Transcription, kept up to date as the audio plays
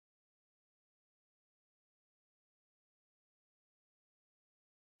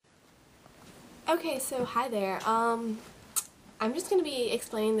Okay, so hi there. I'm just going to be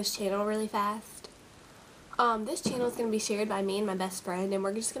explaining this channel really fast. This channel is going to be shared by me and my best friend, and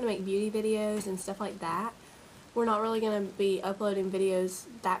we're just going to make beauty videos and stuff like that. We're not really going to be uploading videos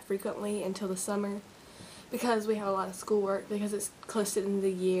that frequently until the summer because we have a lot of schoolwork because it's close to the end of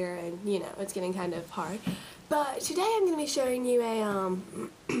the year and, you know, it's getting kind of hard. But today I'm going to be showing you a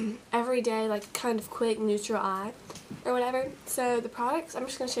everyday, like, kind of quick neutral eye or whatever. So the products, I'm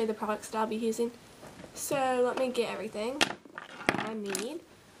just going to show you the products that I'll be using. So let me get everything I need.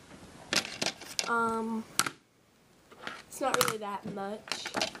 It's not really that much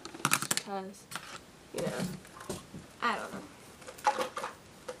because, you know, I don't know.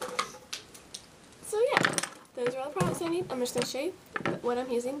 So yeah, those are all the products I need. I'm just going to show you what I'm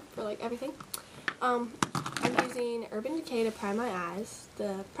using for like everything. I'm using Urban Decay to prime my eyes,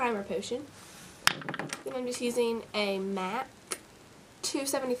 the primer potion. Then I'm just using a MAC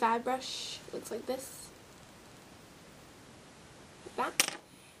 275 brush, looks like this. Like that.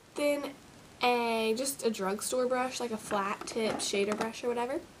 Then just a drugstore brush, like a flat tip shader brush or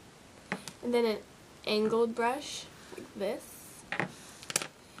whatever. And then an angled brush, like this.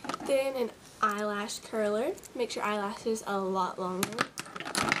 Then an eyelash curler, makes your eyelashes a lot longer.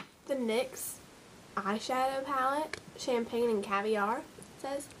 The NYX eyeshadow palette, Champagne and Caviar, it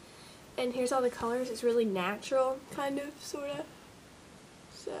says. And here's all the colors. It's really natural, kind of, sort of.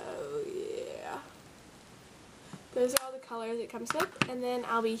 So, yeah. Those are all the colors it comes with. And then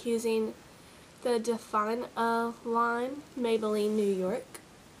I'll be using the Define a Line Maybelline New York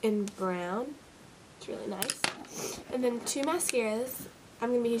in brown. It's really nice. And then two mascaras. I'm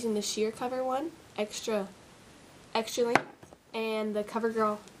going to be using the Sheer Cover one, extra length, and the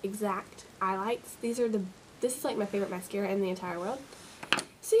CoverGirl Exact Eyelights. This is like my favorite mascara in the entire world.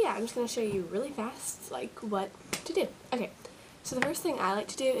 So yeah, I'm just going to show you really fast, like, what to do. Okay, so the first thing I like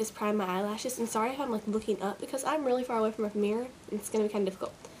to do is prime my eyelashes, and sorry if I'm, like, looking up, because I'm really far away from a mirror, and it's going to be kind of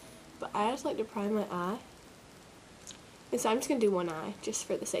difficult. But I just like to prime my eye. And so I'm just going to do one eye, just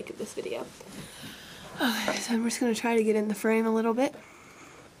for the sake of this video. Okay, so I'm just going to try to get in the frame a little bit.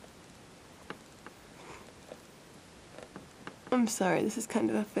 I'm sorry, this is kind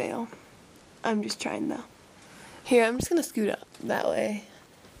of a fail. I'm just trying though. Here, I'm just going to scoot up, that way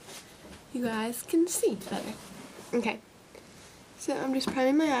you guys can see better. Okay, so I'm just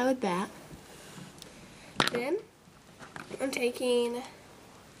priming my eye with that. Then, I'm taking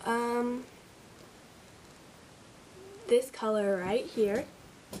this color right here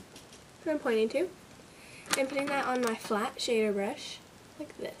that I'm pointing to, and putting that on my flat shader brush,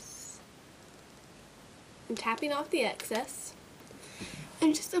 like this. I'm tapping off the excess,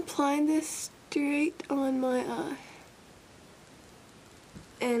 and just applying this straight on my eye.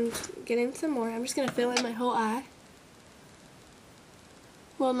 And getting some more. I'm just going to fill in my whole eye.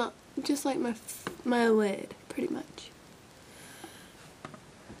 Well, not just like my lid, pretty much.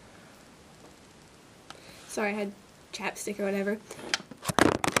 Sorry, I had chapstick or whatever.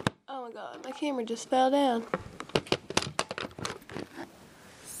 Oh my god, my camera just fell down.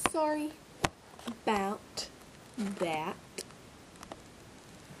 Sorry about that.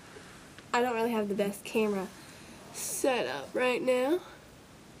 I don't really have the best camera set up right now.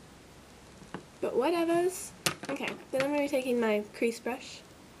 But whatevers. Okay, then I'm going to be taking my crease brush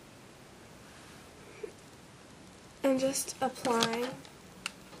and just applying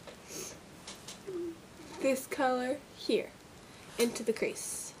this color here into the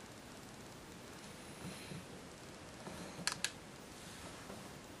crease.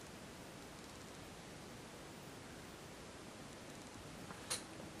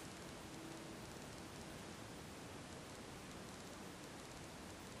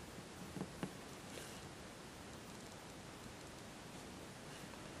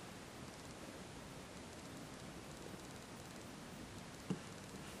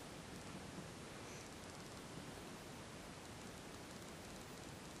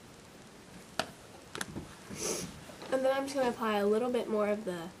 And then I'm just going to apply a little bit more of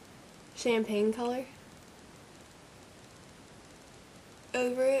the champagne color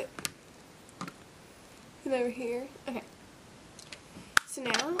over it and over here. Okay. So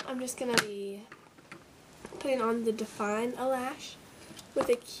now I'm just going to be putting on the Define a Lash with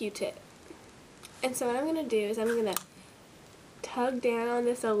a Q-tip. And so what I'm going to do is I'm going to tug down on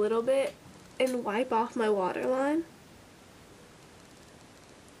this a little bit and wipe off my waterline.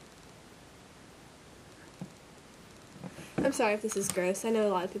 I'm sorry if this is gross. I know a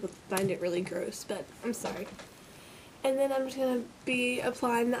lot of people find it really gross, but I'm sorry. And then I'm just going to be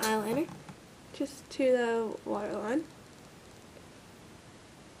applying the eyeliner just to the waterline.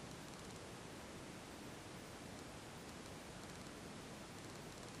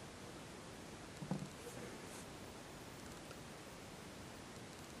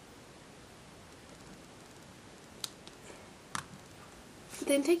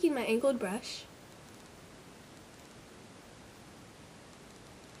 Then taking my angled brush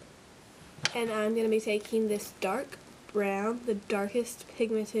and I'm going to be taking this dark brown, the darkest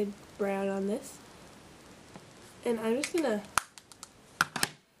pigmented brown on this, and I'm just going to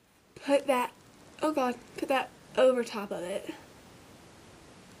put that, oh god, put that over top of it.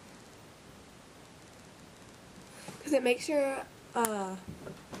 Because it makes your eyeliner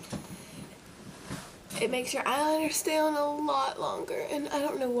stay on a lot longer, and I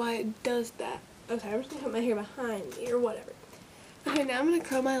don't know why it does that. Okay, I'm just going to put my hair behind me or whatever. Okay, now I'm going to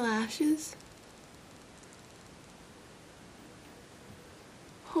curl my lashes.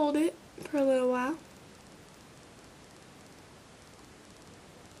 Hold it for a little while.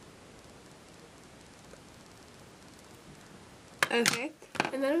 Okay,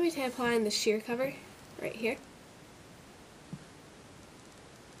 and then I'm going to be applying the sheer cover right here.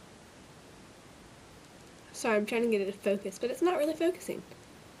 Sorry, I'm trying to get it to focus, but it's not really focusing.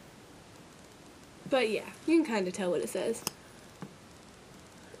 But yeah, you can kind of tell what it says.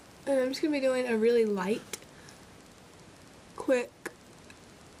 And I'm just going to be doing a really light, quick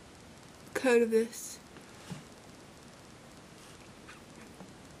coat of this.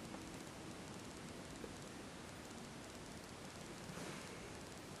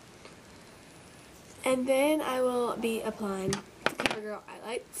 And then I will be applying the CoverGirl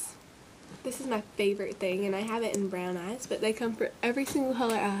highlights. This is my favorite thing, and I have it in brown eyes, but they come for every single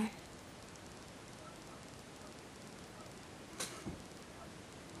color eye.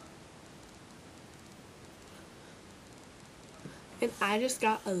 And I just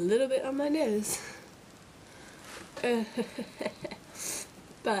got a little bit on my nose.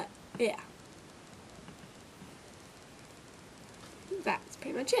 But, yeah. That's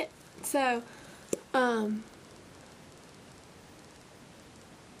pretty much it. So,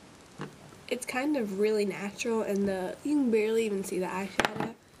 it's kind of really natural, and you can barely even see the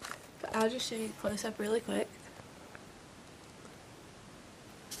eyeshadow. But I'll just show you close up really quick.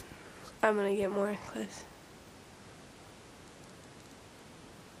 I'm gonna get more close.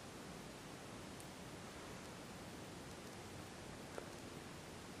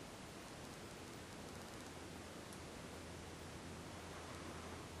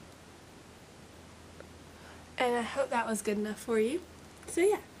 And I hope that was good enough for you. So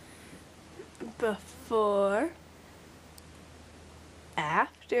yeah. Before,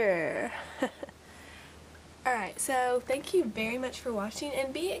 after. Alright, so thank you very much for watching,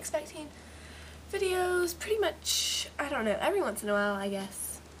 and be expecting videos pretty much, I don't know, every once in a while, I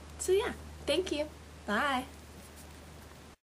guess. So yeah, thank you. Bye.